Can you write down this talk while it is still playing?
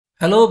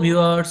Hello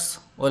viewers,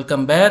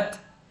 welcome back.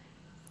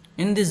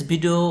 In this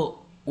video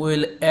we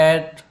will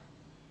add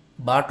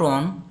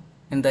button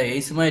in the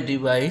HMI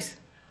device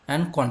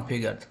and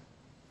configure.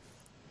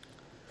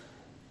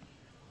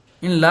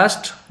 In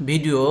last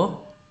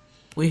video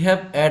we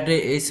have added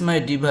a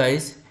HMI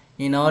device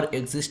in our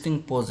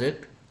existing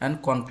project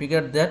and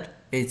configured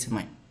that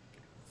HMI.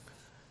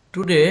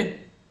 Today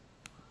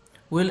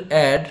we will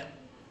add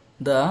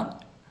the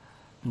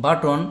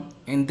button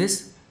in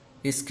this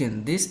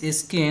skin. This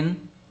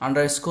skin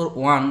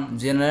 _1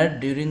 generated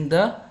during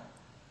the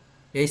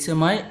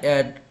HMI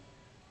add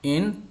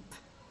in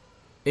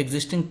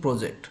existing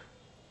project.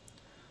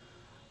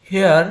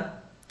 Here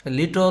a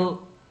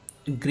little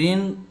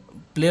green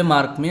play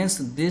mark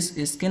means this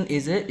skin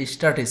is a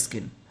start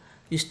skin.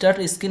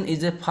 Start skin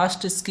is a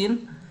first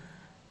skin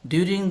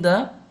during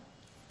the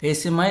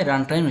HMI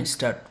runtime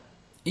start.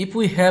 If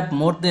we have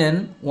more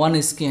than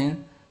one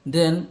skin,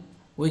 then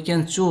we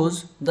can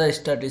choose the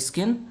start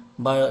skin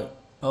by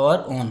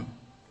our own.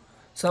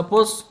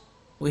 Suppose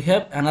we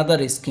have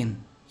another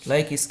skin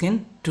like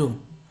skin 2,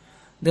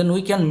 then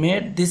we can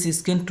make this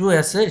skin 2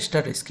 as a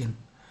start skin,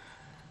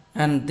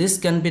 and this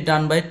can be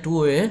done by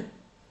two way.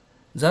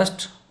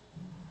 Just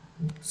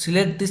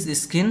select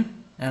this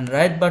skin and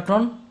right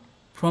button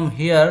from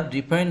here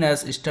define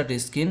as start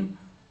skin,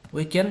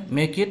 we can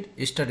make it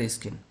start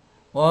skin,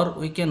 or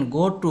we can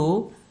go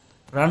to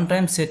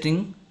runtime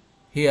setting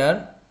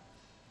here,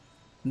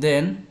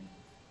 then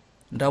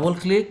double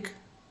click,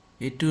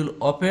 it will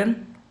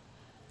open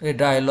a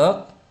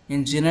dialog.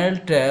 In general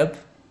tab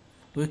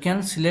we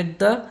can select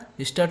the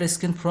start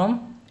skin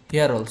from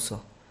here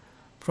also.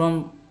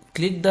 From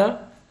click the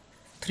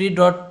three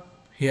dot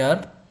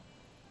here,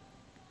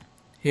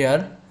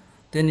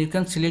 then you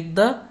can select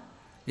the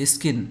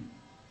skin.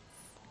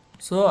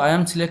 So I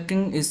am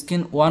selecting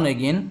skin 1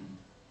 again.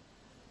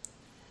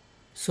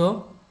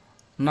 So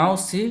now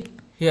see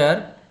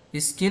here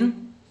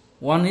skin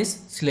 1 is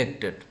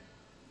selected.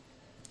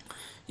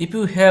 If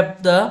you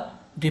have the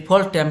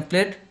default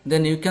template,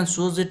 then you can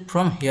choose it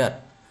from here.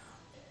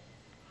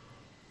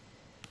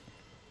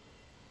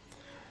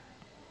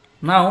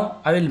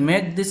 Now I will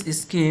make this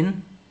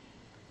skin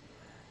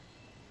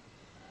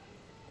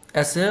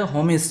as a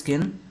home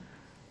skin.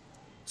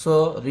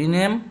 So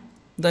rename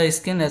the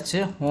skin as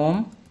a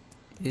home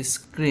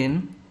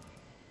screen,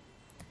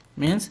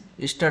 means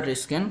start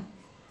skin.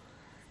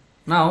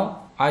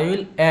 Now I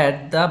will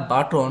add the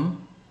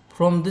button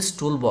from this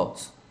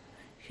toolbox.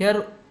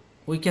 Here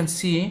we can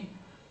see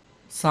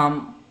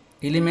some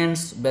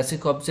elements,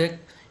 basic object.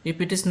 If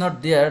it is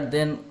not there,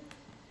 then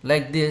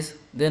like this,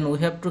 then we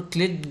have to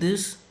click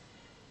this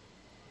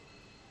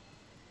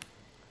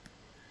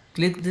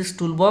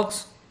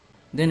toolbox,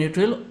 then it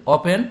will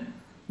open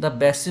the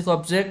basic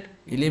object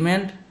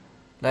element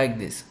like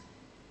this.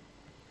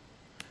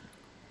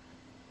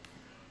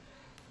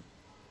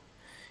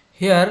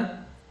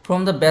 Here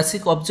from the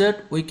basic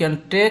object we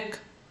can take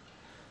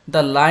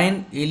the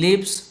line,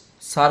 ellipse,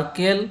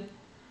 circle,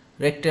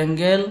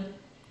 rectangle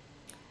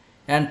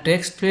and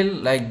text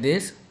field like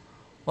this,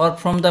 or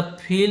from the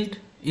field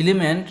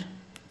element,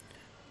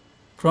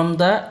 from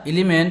the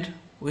element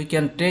we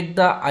can take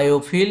the IO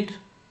field,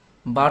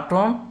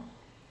 button,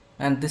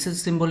 and this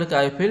is symbolic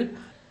IO field.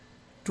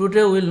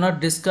 Today we will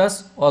not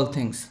discuss all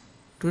things.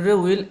 Today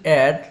we will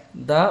add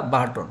the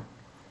button.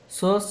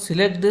 So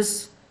select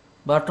this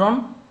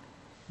button,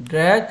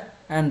 drag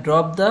and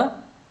drop the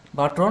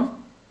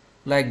button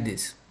like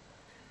this.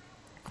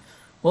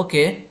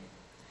 Okay,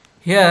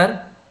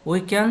 here we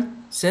can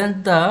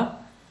change the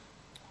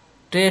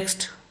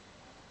text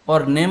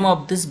or name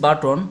of this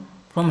button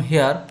from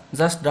here.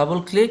 Just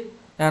double click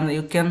and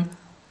you can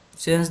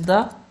change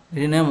the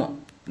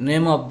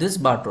name of this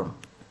button,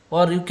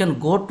 or you can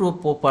go to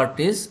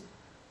properties,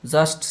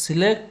 just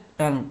select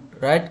and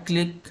right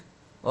click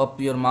of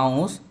your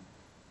mouse,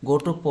 go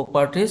to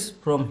properties.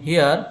 From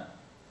here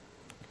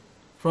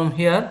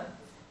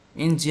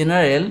in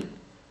general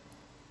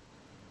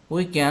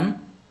we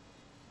can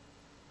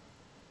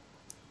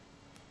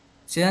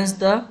change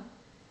the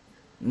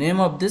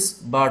name of this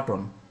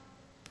button,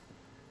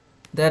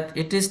 that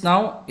it is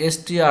now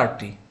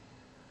STRT.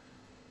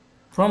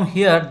 From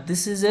here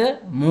this is a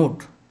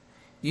mode.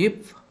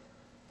 If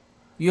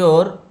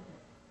your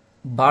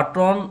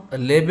button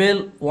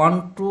label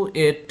want to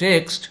a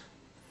text,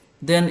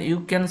 then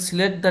you can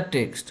select the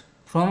text.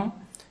 From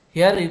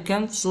here you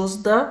can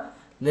choose the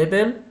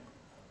label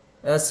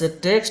as a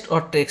text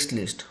or text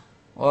list,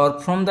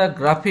 or from the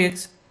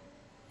graphics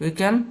we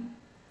can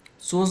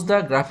choose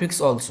the graphics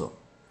also.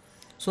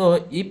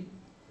 So if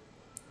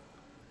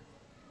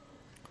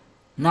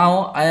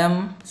now I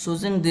am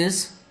choosing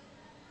this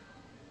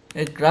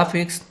a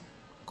graphics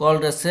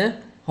called as a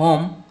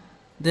home,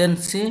 then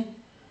see,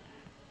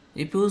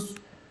 if you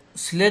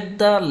select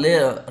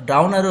the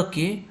down arrow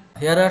key,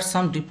 here are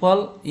some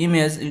default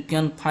image you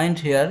can find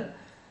here.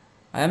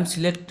 I am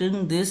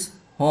selecting this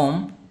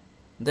home,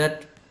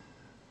 that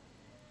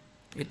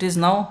it is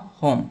now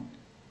home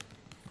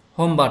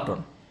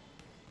button.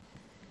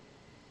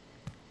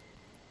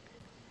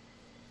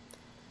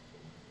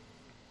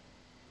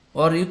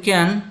 or you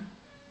can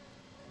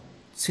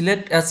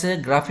select as a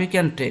graphic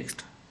and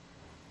text.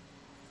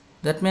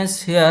 That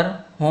means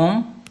here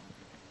home,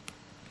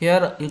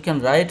 here you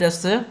can write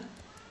as a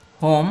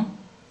home.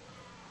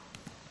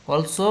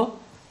 Also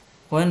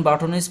when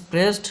button is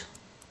pressed,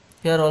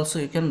 here also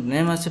you can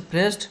name as a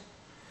pressed,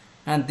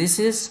 and this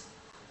is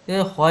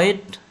a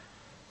white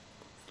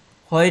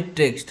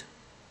text.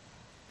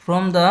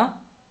 From the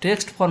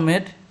text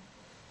format,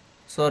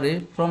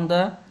 from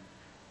the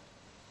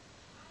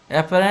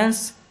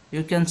appearance,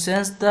 you can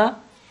change the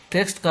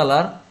text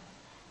color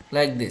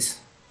like this.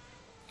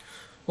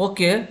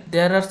 Okay,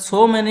 there are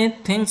so many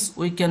things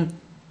we can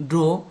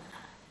do.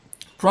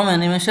 From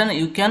animation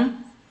you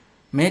can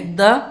make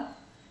the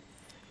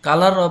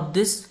color of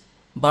this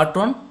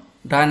button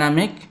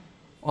dynamic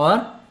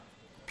or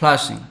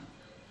flashing.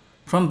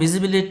 From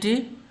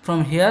visibility,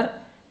 from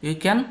here you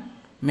can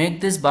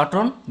make this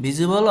button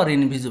visible or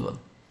invisible.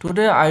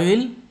 Today I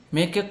will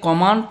make a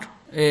command,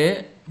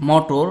 a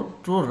motor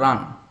to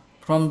run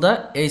from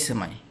the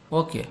HMI.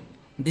 Okay,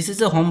 this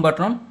is a home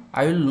button.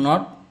 I will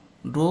not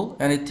do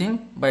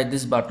anything by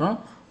this button.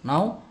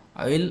 Now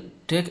I will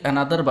take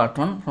another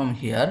button from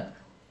here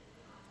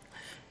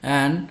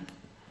and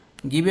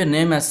give a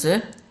name as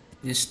a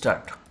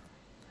start.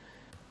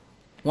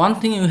 One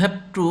thing you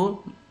have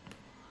to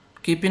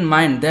keep in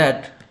mind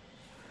that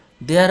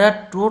there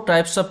are two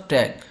types of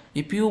tag.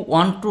 If you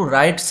want to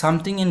write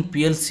something in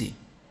PLC,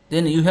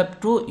 then you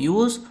have to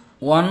use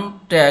one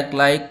tag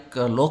like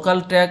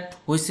local tag,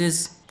 which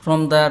is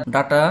from the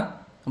data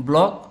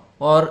block,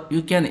 or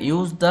you can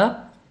use the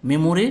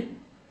memory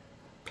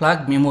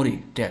flag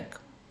memory tag.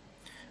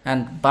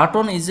 And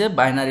button is a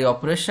binary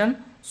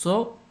operation,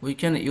 so we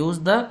can use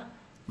the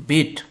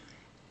bit.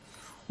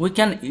 We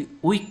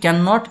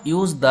cannot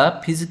use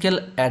the physical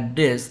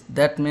address,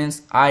 that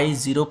means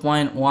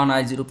I0.1,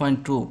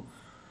 I0.2.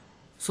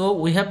 So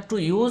we have to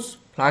use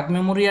flag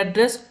memory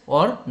address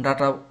or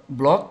data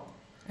block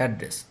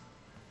address.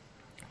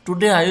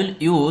 Today I will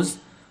use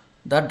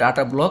the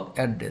data block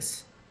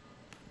address.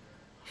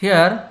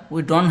 Here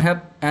we don't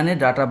have any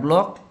data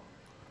block.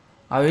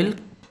 I will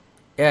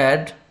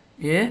add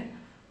a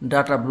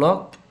data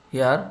block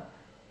here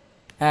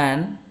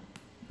and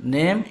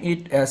name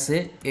it as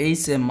a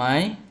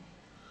HMI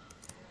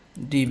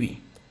DB.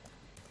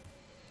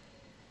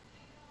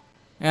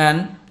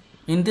 And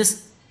in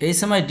this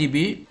HMI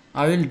DB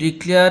I will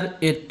declare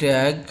a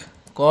tag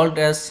called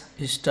as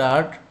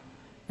start,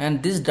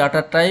 and this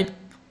data type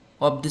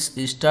of this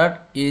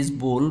start is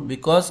bool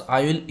because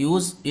I will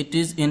use it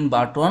is in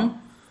button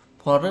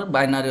for a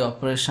binary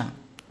operation.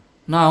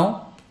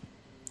 Now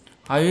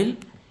I will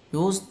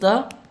use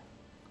the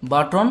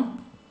button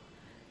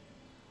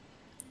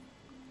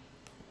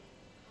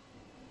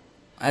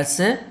as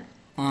a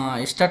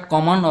start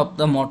command of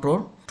the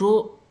motor.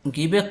 To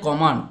give a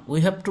command,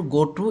 we have to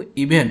go to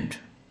event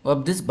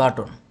of this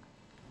button.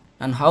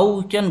 And how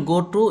we can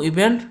go to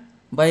event?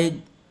 By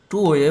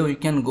two ways we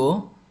can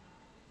go.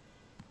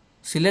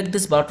 Select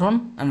this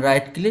button and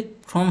right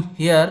click. From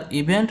here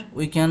event,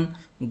 we can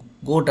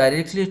go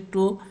directly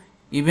to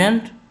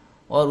event,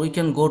 or we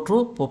can go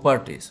to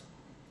properties.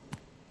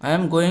 I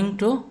am going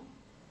to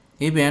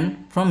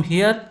event. From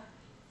here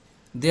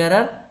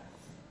there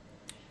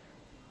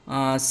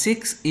are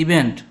 6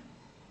 events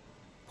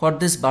for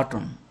this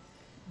button.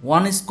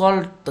 One is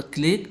called the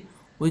click.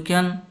 We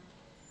can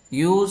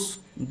use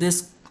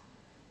this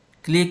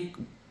click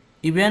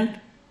event.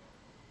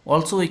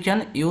 Also we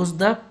can use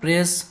the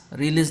press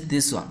release,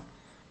 this one.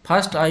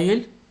 First I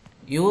will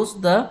use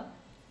the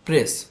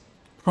press.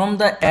 From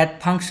the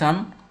add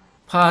function,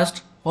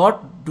 first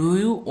what do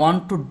you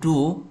want to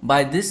do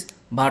by this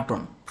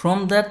button?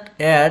 From that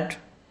add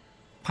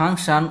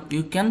function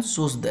you can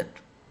choose that.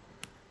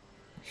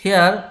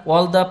 Here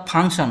all the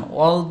function,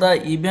 all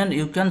the event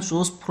you can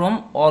choose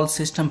from all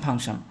system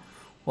function,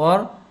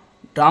 or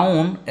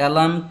down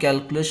alarm,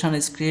 calculation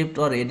script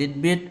or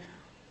edit bit.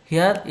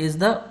 Here is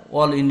the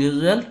all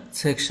individual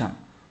section,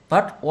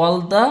 but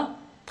all the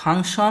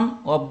function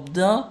of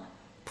the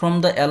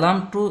from the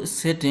alarm to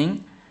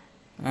setting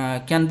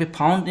can be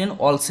found in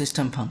all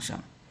system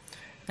function.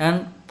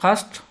 And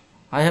first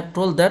I have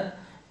told that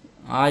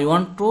I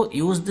want to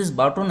use this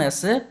button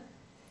as a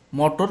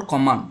motor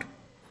command,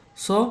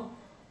 so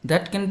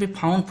that can be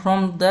found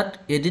from that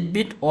edit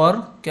bit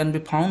or can be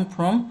found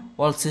from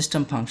all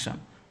system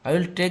function. I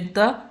will take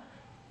the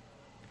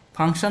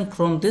function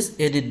from this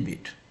edit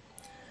bit.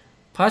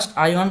 First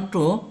I want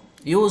to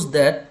use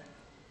that.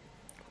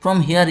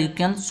 From here you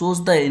can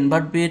choose the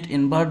invert bit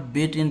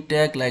in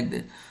tag like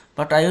this,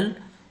 but I will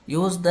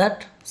use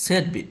that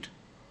set bit.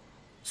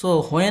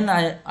 So when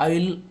I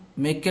will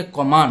make a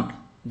command,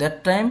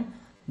 that time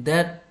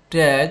that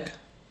tag,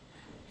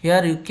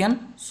 here you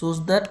can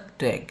choose that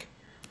tag.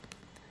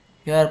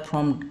 Here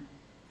from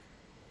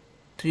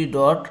 3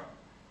 dot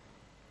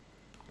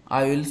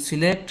I will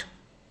select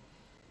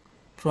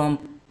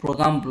from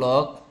program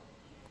block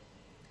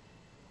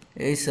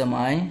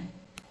HMI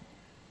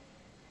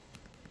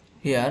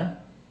here.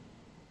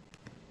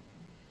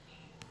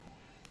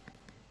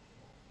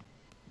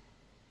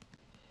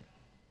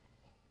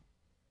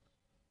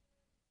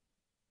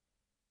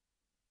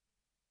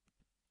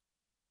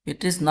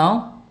 it is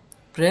now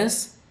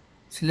press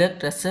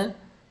select as a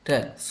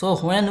tag. So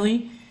when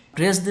we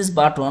press this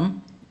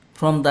button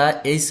from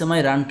the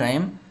HMI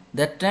runtime,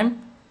 that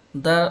time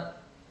the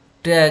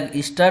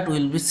tag start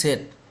will be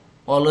set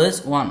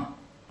always 1.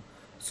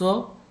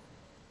 So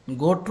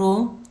go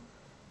to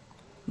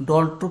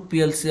doll2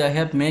 PLC. I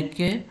have make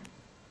a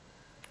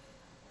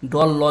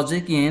doll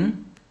logic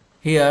in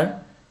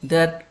here,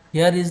 that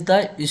here is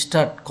the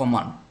start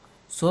command.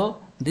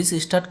 So this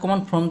start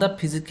command from the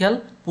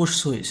physical push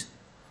switch.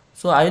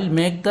 So I will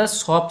make the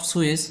soft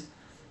switch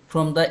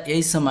from the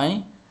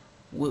HMI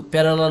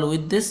parallel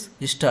with this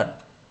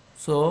start.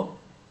 So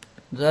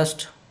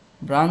just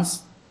branch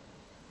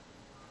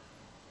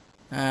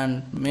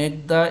and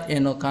make the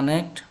NO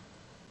connect.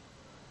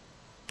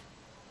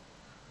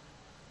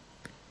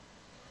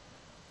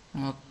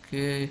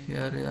 Okay,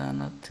 here is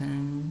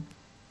nothing.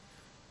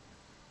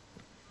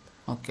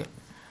 Okay,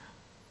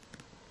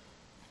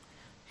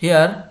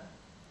 here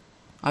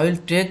I will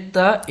take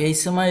the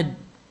HMI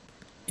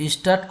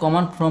start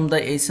command from the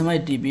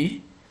HMI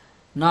DB.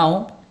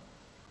 Now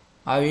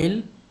I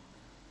will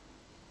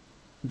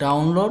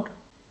download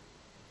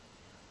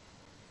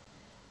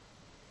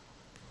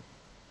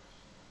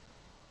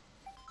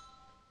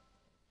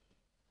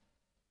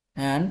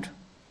and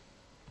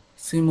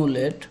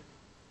simulate.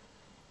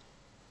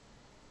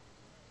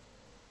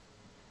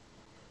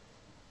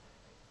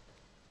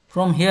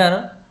 From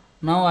here,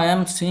 now I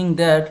am seeing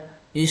that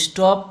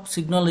stop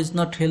signal is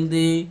not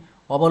healthy,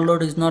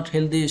 overload is not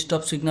healthy,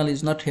 stop signal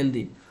is not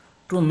healthy.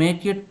 To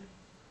make it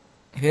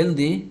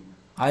healthy,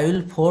 I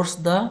will force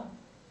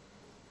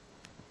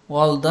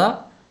all the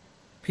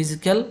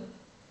physical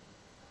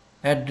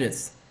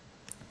address,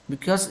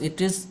 because it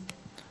is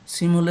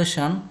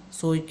simulation,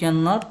 so we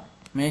cannot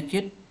make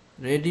it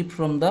ready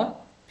from the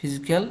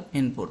physical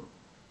input.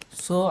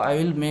 So I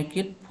will make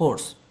it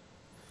force.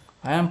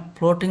 I am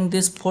plotting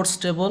this force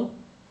table.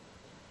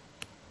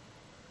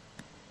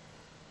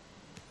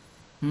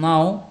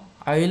 Now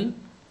I will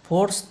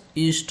force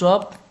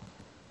stop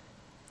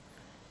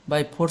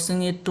by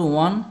forcing it to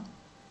 1.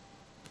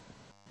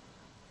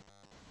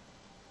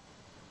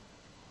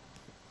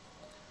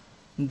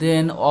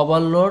 Then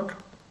overload.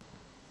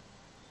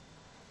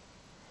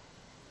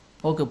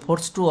 Okay,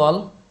 force to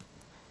all.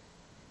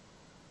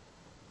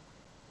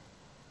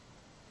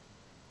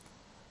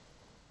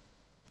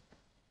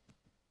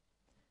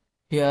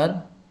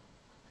 Here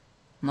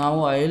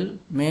now I will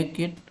make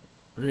it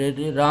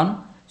ready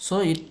run, so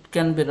it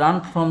can be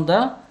run from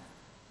the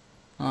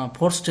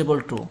force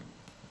table 2.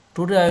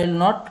 Today I will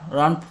not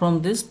run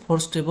from this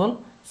force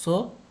table,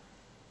 so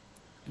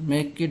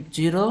make it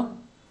 0.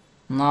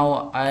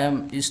 Now I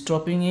am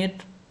stopping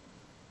it.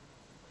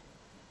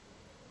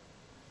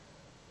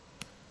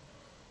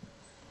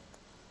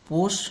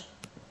 Push,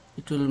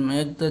 it will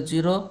make the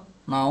 0.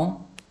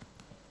 Now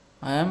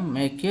I am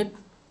make it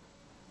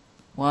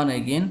 1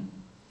 again.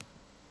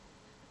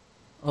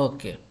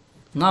 Okay,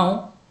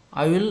 now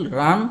I will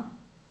run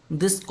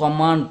this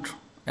command,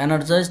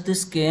 energize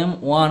this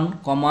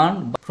KM1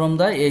 command from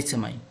the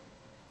HMI.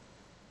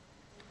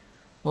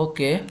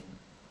 Okay,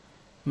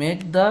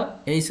 make the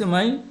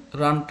HMI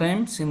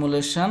runtime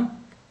simulation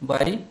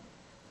by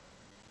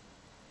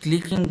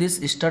clicking this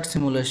start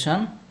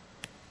simulation.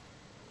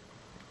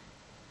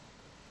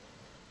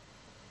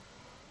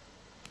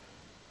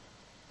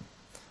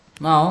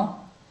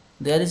 Now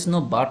there is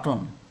no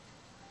button.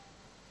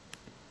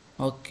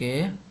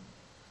 Okay,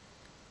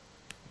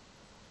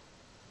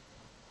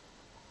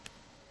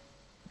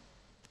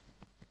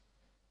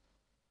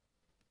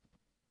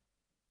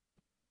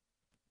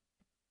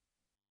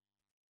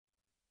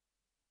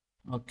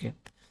 okay,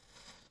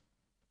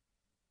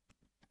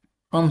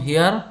 from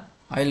here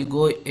I will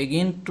go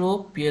again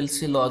to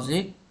PLC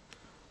logic.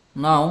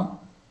 Now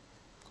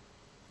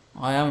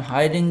I am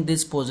hiding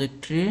this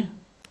project tree.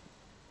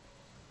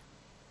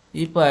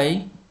 If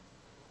I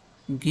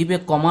give a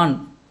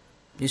command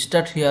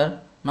start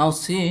here, now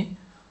see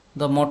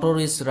the motor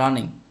is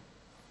running,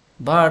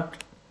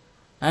 but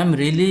I am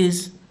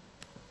release,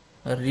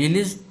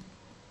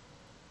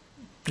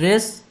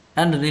 press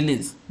and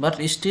release,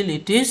 but still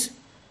it is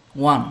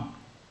 1.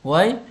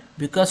 Why?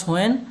 Because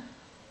when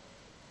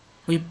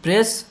we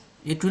press,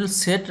 it will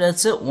set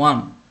as a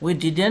 1. We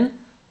didn't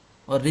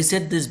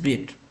reset this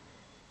bit,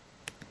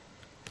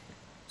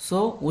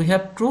 so we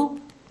have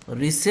to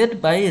reset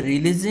by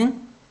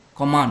releasing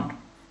command.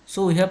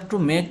 So we have to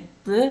make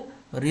the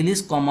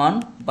release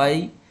command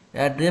by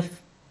add a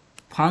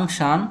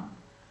function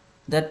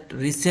that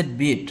reset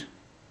bit.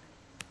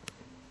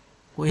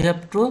 We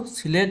have to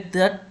select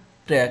that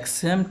tag,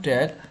 same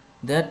tag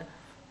that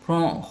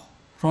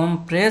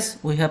from press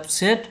we have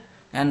set,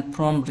 and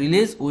from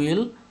release we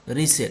will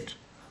reset.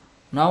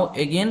 Now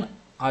again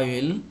I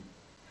will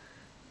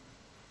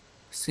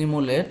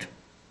simulate.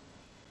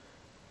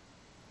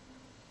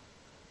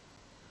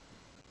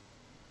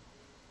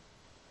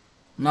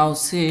 Now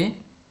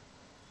see,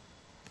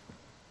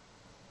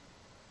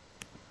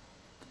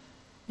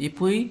 if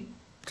we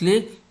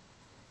click,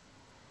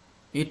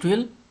 it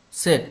will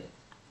set.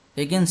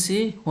 Again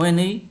see, when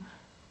we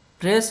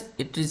press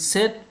it is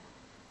set,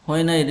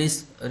 when I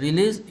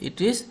release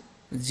it is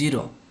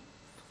 0.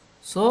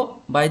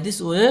 So by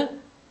this way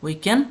we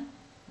can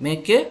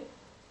make a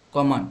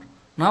command.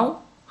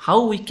 Now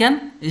how we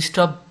can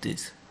stop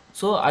this?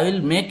 So I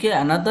will make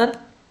another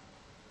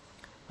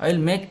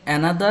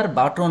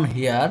button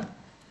here,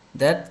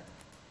 that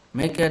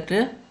make it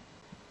a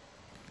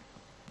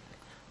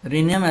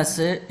rename as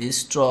a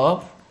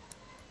stop,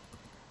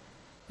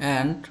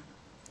 and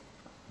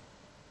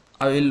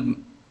I will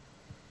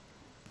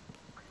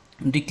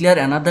declare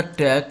another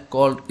tag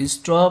called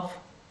stop,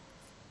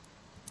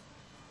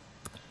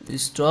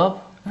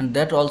 and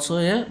that also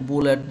a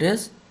bool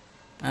address,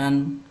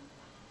 and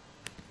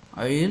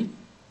I will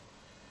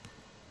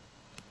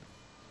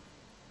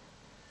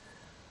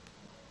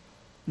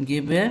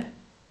give a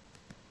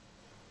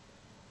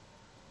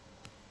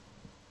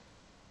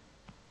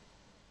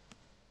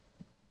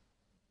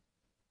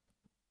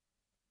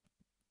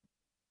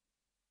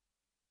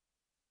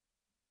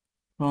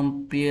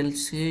from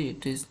PLC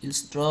it is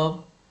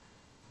stop,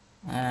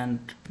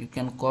 and you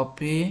can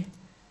copy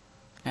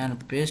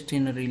and paste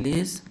in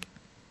release.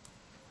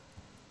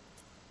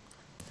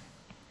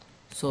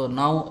 So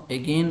now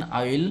again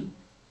I will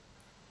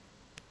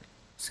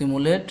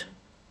simulate.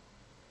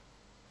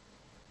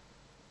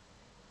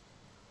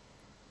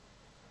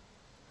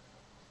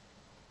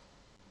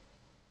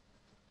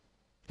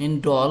 In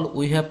doll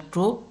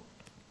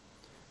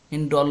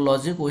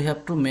logic we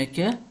have to make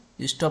a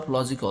stop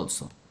logic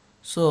also.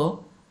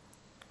 So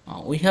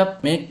we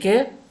have make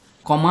a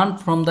command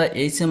from the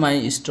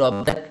HMI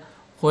stop, that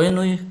when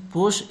we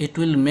push it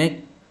will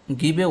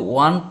give a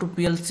 1 to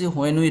PLC,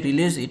 when we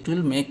release it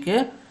will make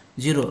a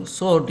 0.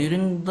 So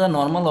during the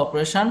normal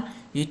operation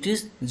it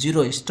is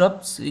 0,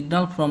 stop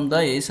signal from the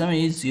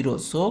HMI is 0.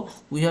 So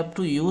we have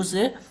to use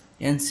a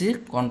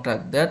NC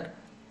contract, that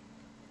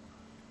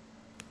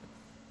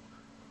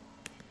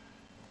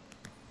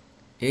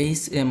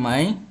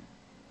HMI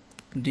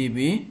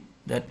DB,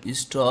 that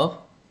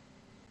stop.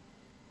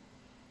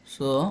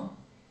 So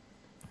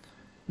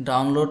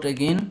download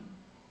again.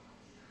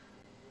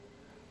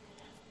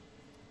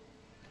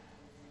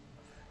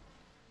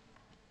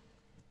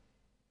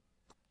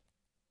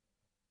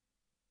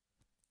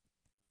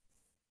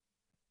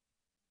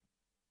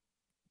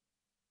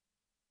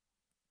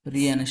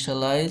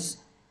 Reinitialize.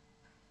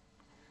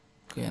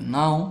 Okay,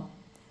 now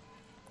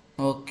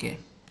okay,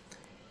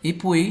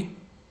 if we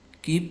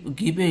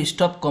give a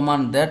stop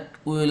command, that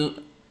will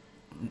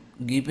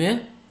give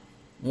a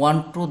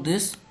 1 to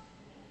this.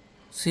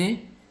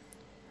 See,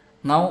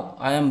 now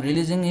I am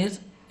releasing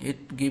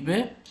it give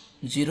a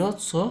 0.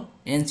 So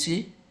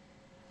NC,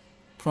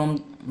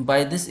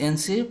 by this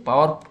NC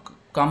power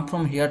come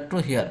from here to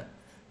here.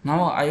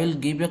 Now I will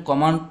give a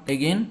command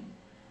again.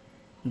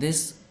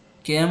 This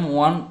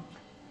KM1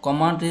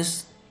 command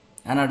is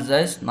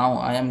energized. Now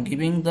I am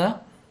giving the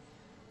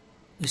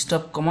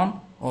stop command.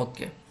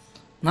 Okay,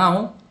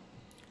 now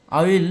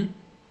I will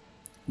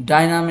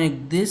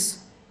dynamic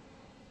this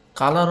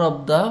color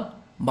of the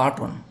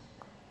button.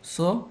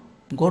 So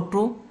go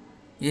to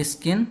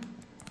skin.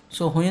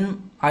 So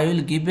when I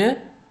will give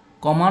a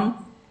command,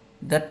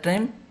 that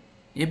time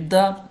if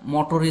the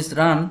motor is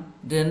run,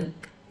 then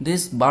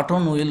this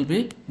button will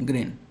be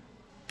green.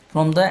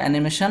 From the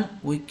animation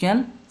we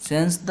can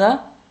change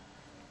the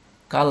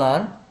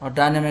color or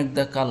dynamic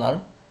the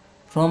color.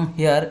 From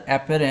here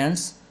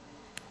appearance,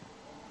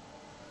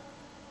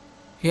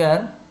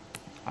 here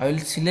I will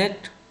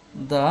select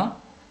the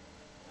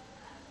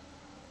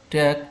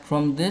tag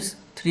from this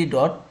 3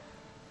 dot,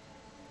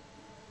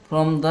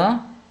 from the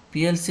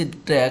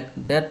PLC tag,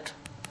 that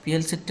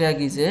PLC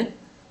tag is a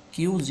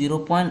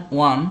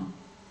Q0.1,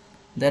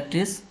 that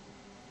is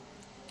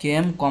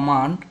KM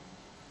command.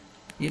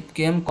 If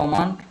KM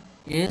command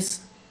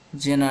is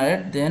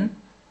generate, then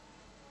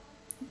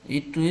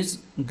it is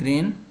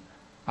green,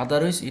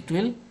 otherwise it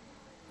will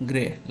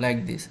gray,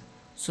 like this.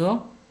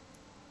 So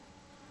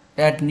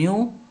add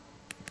new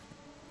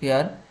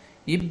here.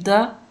 If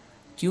the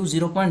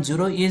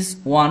Q0.0 is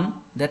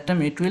 1, that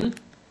time it will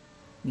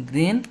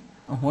green,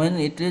 when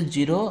it is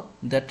 0,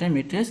 that time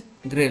it is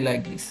gray,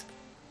 like this.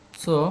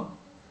 So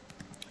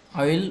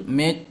I will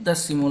make the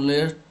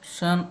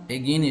simulation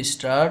again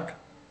start.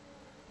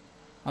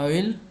 I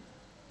will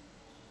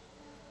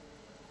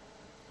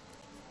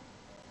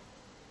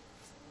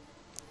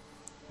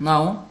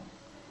now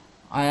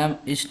I am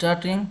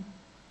starting.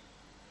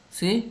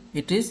 See,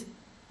 it is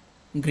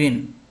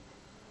green.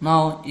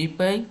 Now if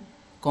I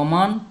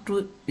command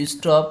to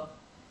stop,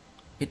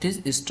 it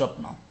is stop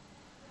now.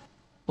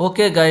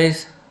 Okay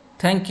guys,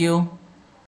 thank you.